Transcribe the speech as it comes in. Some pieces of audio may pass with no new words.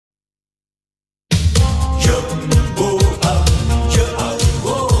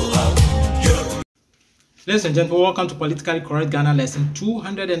Ladies and gentlemen, welcome to Politically Correct Ghana lesson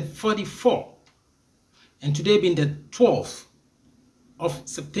 244. And today being the 12th of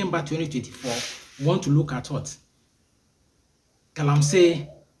September 2024, we want to look at what? Galamsey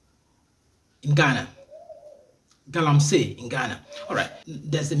in Ghana. Galamsey in Ghana. All right.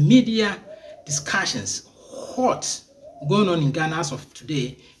 There's a media discussions hot going on in Ghana as of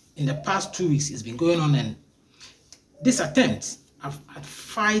today. In the past 2 weeks, it's been going on, and this attempt at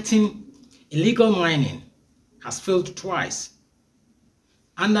fighting illegal mining has failed twice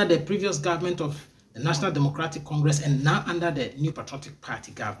under the previous government of the National Democratic Congress and now under the New Patriotic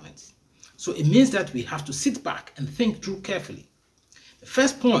Party government. So it means that we have to sit back and think through carefully. The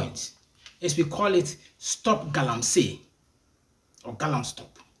first point is we call it Stop Galamsey or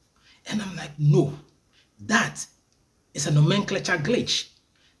Galamstop. And I'm like, no, that is a nomenclature glitch.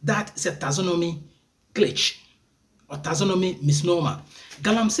 That is a taxonomy glitch or taxonomy misnomer.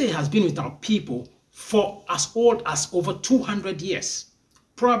 Galamsey has been with our people for as old as over 200 years,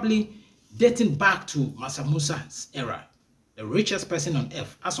 probably dating back to Mansa Musa's era. The richest person on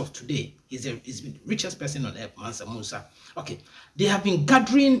earth as of today is the richest person on earth, Mansa Musa. Okay, they have been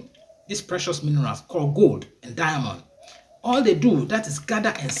gathering these precious minerals called gold and diamond. All they do, that is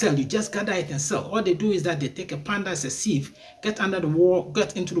gather and sell. You just gather it and sell. All they do is that they take a pan that's a sieve, get under the wall,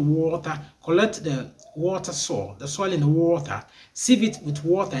 get into the water, collect the water soil, the soil in the water, sieve it with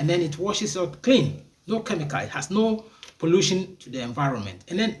water, and then it washes out clean. No chemical. It has no pollution to the environment.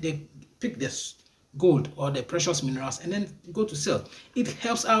 And then they pick this gold or the precious minerals and then go to sell. It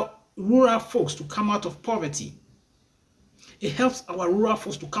helps our rural folks to come out of poverty. It helps our rural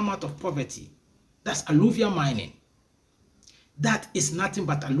folks to come out of poverty. That's alluvial mining. That is nothing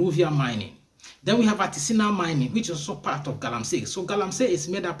but alluvial mining. Then we have artisanal mining, which is also part of Galamsey. So Galamsey is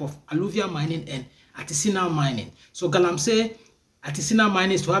made up of alluvial mining and artisanal mining. So Galamsey artisanal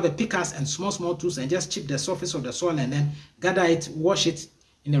mining is to have a pickaxe and small tools and just chip the surface of the soil and then gather it, wash it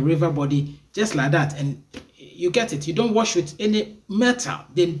in a river body, just like that. And you get it. You don't wash with any metal.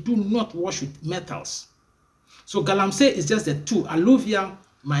 They do not wash with metals. So Galamsey is just the two, alluvial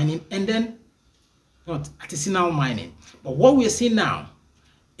mining and then not artisanal mining. But what we're seeing now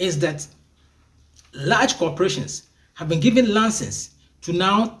is that large corporations have been given license to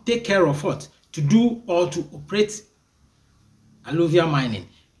now take care of what? To do or to operate alluvial mining.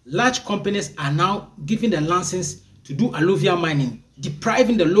 Large companies are now given the license to do alluvial mining,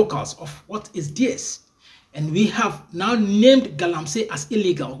 depriving the locals of what is theirs. And we have now named Galamsey as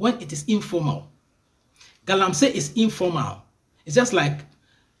illegal when it is informal. Galamsey is informal. It's just like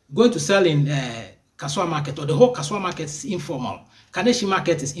going to sell in Kaswa market, or the whole Kaswa market is informal. Kaneshi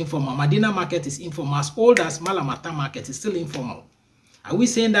market is informal. Madina market is informal. As old as Malamata market is still informal. Are we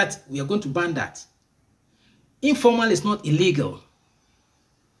saying that we are going to ban that? Informal is not illegal.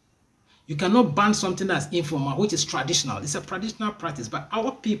 You cannot ban something that's informal, which is traditional. It's a traditional practice, but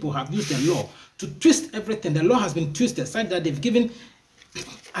our people have used the law to twist everything. The law has been twisted such that they've given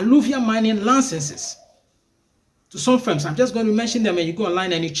alluvial mining licenses to some firms. I'm just going to mention them, and you go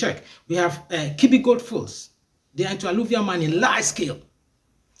online and you check. We have Kibi Gold Fields. They are into alluvial mining, large scale.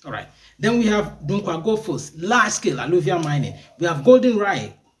 All right. Then we have Dunkwa Gold Fields, large scale alluvial mining. We have Golden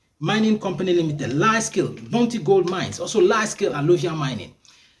Rai Mining Company Limited, large scale. Bounty Gold Mines, also large scale alluvial mining.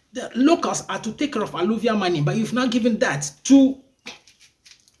 The locals are to take care of alluvial mining, but you've not given that to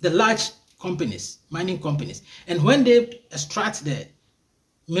the large companies, mining companies. And when they extract the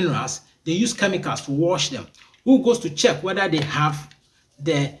minerals, they use chemicals to wash them. Who goes to check whether they have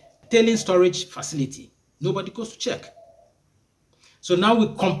the tailing storage facility? Nobody goes to check. So now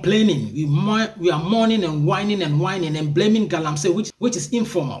we're complaining, we are mourning and whining and blaming Galamsey, which is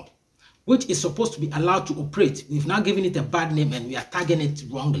informal, which is supposed to be allowed to operate. We've now given it a bad name and we are tagging it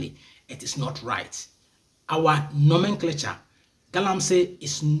wrongly. It is not right. Our nomenclature, Galamsey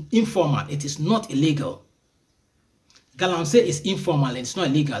is informal. It is not illegal. Galamsey is informal and it's not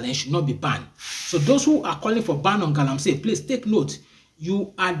illegal and should not be banned. So those who are calling for ban on Galamsey, please take note.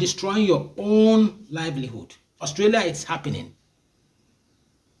 You are destroying your own livelihood. Australia, it's happening.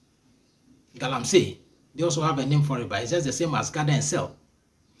 Galamsey, they also have a name for it, but it's just the same as gather and sell.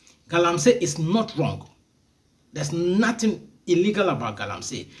 Galamsey is not wrong. There's nothing illegal about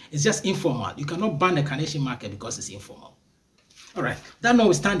Galamsey. It's just informal. You cannot ban the Carnation market because it's informal. All right. That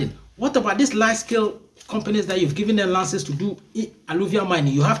notwithstanding, what about these large-scale companies that you've given them licenses to do alluvial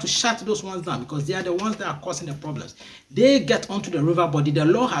mining? You have to shut those ones down because they are the ones that are causing the problems. They get onto the river body. The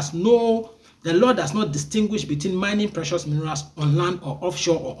law does not distinguish between mining precious minerals on land or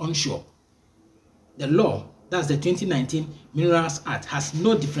offshore or onshore. The law, that's the 2019 Minerals Act, has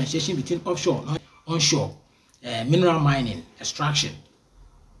no differentiation between offshore and onshore mineral mining, extraction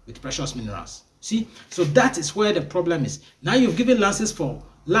with precious minerals. See, so that is where the problem is. Now you've given licenses for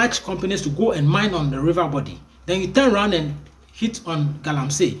large companies to go and mine on the river body. Then you turn around and hit on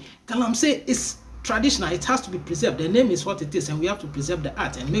Galamsey. Galamsey is traditional. It has to be preserved. The name is what it is, and we have to preserve the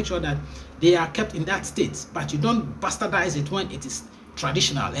art and make sure that they are kept in that state. But you don't bastardize it when it is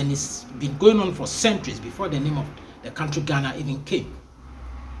traditional and it's been going on for centuries before the name of the country Ghana even came.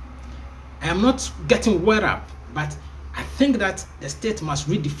 I am not getting word up, but I think that the state must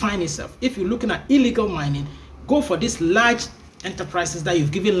redefine itself. If you're looking at illegal mining, go for these large enterprises that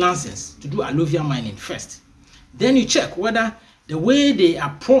you've given license to do alluvial mining first. Then you check whether the way they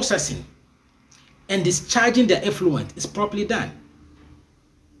are processing and discharging their effluent is properly done.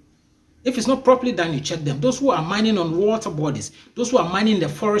 If it's not properly done, you check them. Those who are mining on water bodies, those who are mining the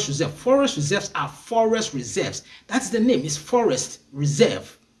forest reserve. Forest reserves are forest reserves. That's the name, it's forest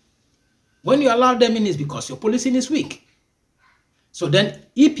reserve. When you allow them in, it's because your policing is weak. So then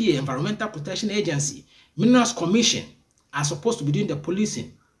EPA, Environmental Protection Agency, Minerals Commission are supposed to be doing the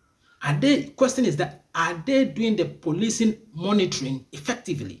policing. Question is that, are they doing the policing monitoring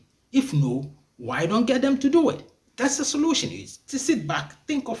effectively? If no, why don't get them to do it? That's the solution. You just sit back,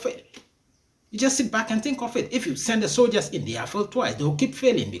 think of it. You just sit back and think of it. If you send the soldiers in, they have failed twice. They will keep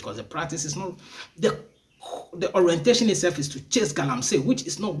failing because the practice is not... The orientation itself is to chase Galamsey, which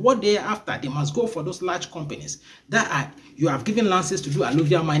is not what they are after. They must go for those large companies that are, you have given licenses to do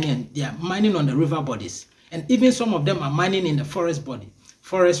alluvial mining, and they are mining on the river bodies. And even some of them are mining in the forest body,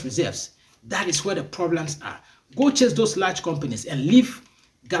 forest reserves. That is where the problems are. Go chase those large companies and leave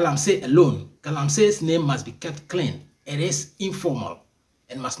Galamsey alone. Galamsey's name must be kept clean. It is informal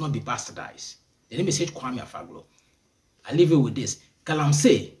and must not be bastardized. The name is H. Kwame Afaglo. I leave you with this.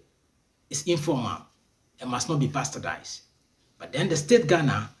 Galamsey is informal and must not be bastardized. But then the state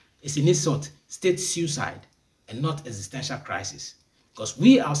Ghana is in its sort state suicide and not existential crisis. Because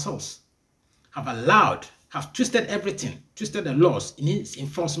we ourselves have twisted everything, twisted the laws in its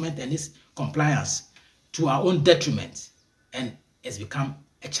enforcement and its compliance to our own detriment. And it's become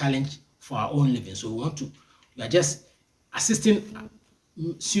a challenge for our own living. So we are just assisting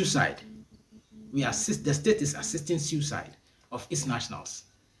suicide. The state is assisting suicide of its nationals.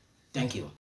 Thank you.